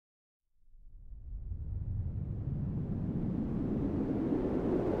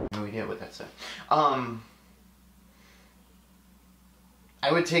had to say.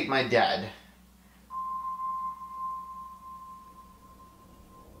 I would take my dad.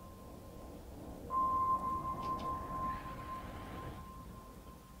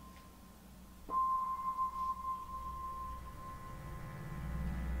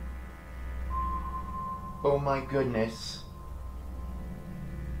 Oh my goodness.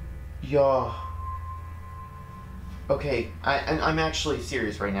 Yo. Okay, I'm actually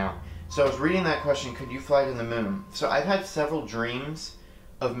serious right now. So I was reading that question, could you fly to the moon? So I've had several dreams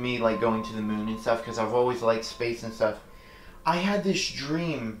of me like going to the moon and stuff because I've always liked space and stuff. I had this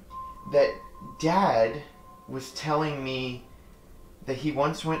dream that Dad was telling me that he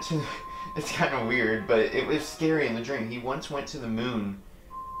once went to, it's kind of weird, but it was scary in the dream. He once went to the moon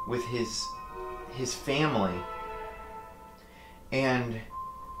with his family, and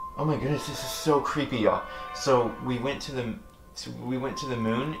oh my goodness, this is so creepy, y'all. So we went to the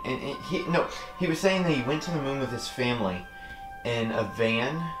moon, and he was saying that he went to the moon with his family in a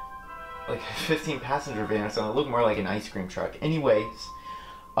van, like a 15-passenger van or something. It looked more like an ice cream truck. Anyways,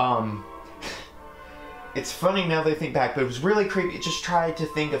 it's funny now that I think back, but it was really creepy. Just try to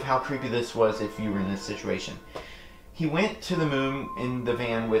think of how creepy this was if you were in this situation. He went to the moon in the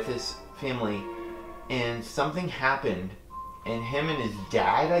van with his family, and something happened, and him and his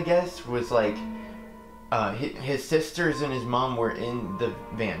dad, I guess, was like, his sisters and his mom were in the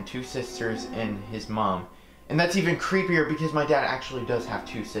van. 2 sisters and his mom. And that's even creepier because my dad actually does have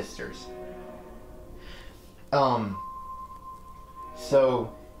 2 sisters.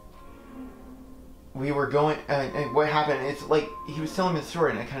 So we were going, and what happened, it's like, he was telling me the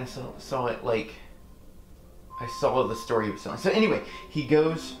story, and I kind of saw it, like, I saw the story he was telling. So anyway, he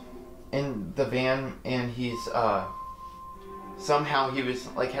goes in the van, and he's, somehow he was,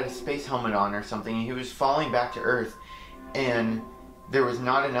 like, had a space helmet on or something, and he was falling back to Earth, and there was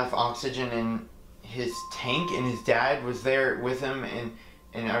not enough oxygen in his tank, and his dad was there with him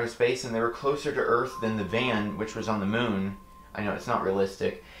in outer space, and they were closer to Earth than the van, which was on the moon. I know, it's not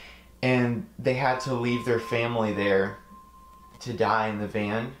realistic. And they had to leave their family there to die in the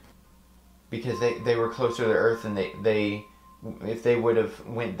van, because they were closer to Earth, and they if they would have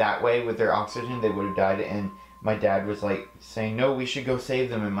went that way with their oxygen, they would have died. And my dad was like saying, no, we should go save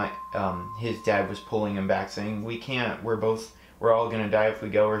them, and his dad was pulling him back, saying, we can't, we're all gonna die if we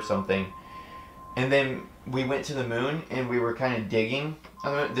go or something. And then we went to the moon, and we were kind of digging.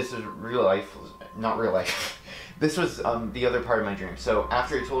 This is real life, not real life. This was the other part of my dream. So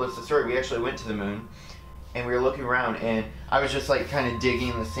after he told us the story, we actually went to the moon, and we were looking around, and I was just like kind of digging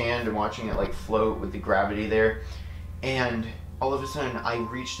in the sand and watching it like float with the gravity there. And all of a sudden I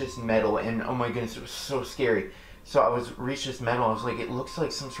reached this metal, and oh my goodness, it was so scary. So I reached this metal, I was like, it looks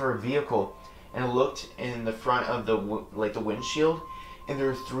like some sort of vehicle. And I looked in the front of the windshield, and there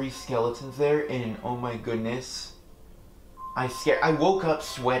were 3 skeletons there, and oh my goodness, I woke up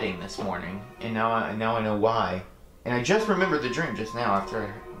sweating this morning, and now I know why. And I just remembered the dream just now after I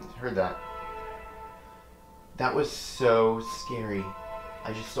heard that. That was so scary.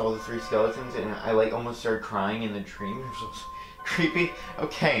 I just saw the 3 skeletons, and I like almost started crying in the dream. It was creepy.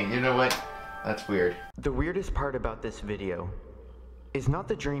 Okay, you know what? That's weird. The weirdest part about this video is not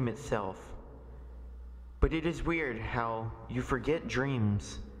the dream itself, but it is weird how you forget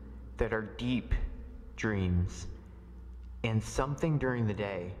dreams that are deep dreams, and something during the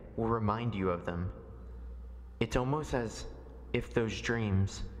day will remind you of them. It's almost as if those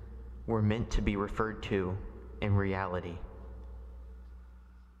dreams were meant to be referred to in reality.